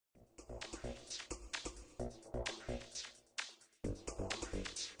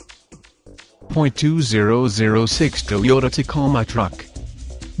2006 Toyota Tacoma truck.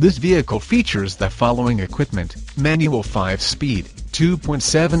 This vehicle features the following equipment: manual 5-speed,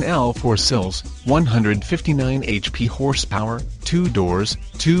 2.7L 4 cyls, 159 HP horsepower, 2 doors,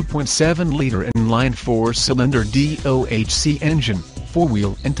 2.7-liter inline 4-cylinder DOHC engine,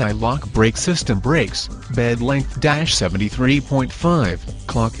 4-wheel anti-lock brake system, brakes, bed length -73.5,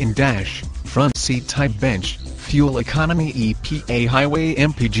 clock-in dash, front seat type bench, fuel economy EPA highway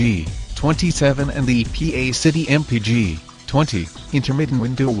MPG 27 and EPA city MPG 20, intermittent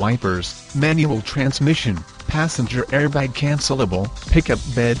window wipers, manual transmission, passenger airbag cancelable, pickup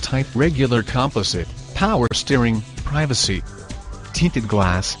bed type regular composite, power steering, privacy, tinted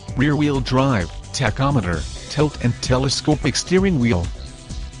glass, rear-wheel drive, tachometer, tilt and telescopic steering wheel.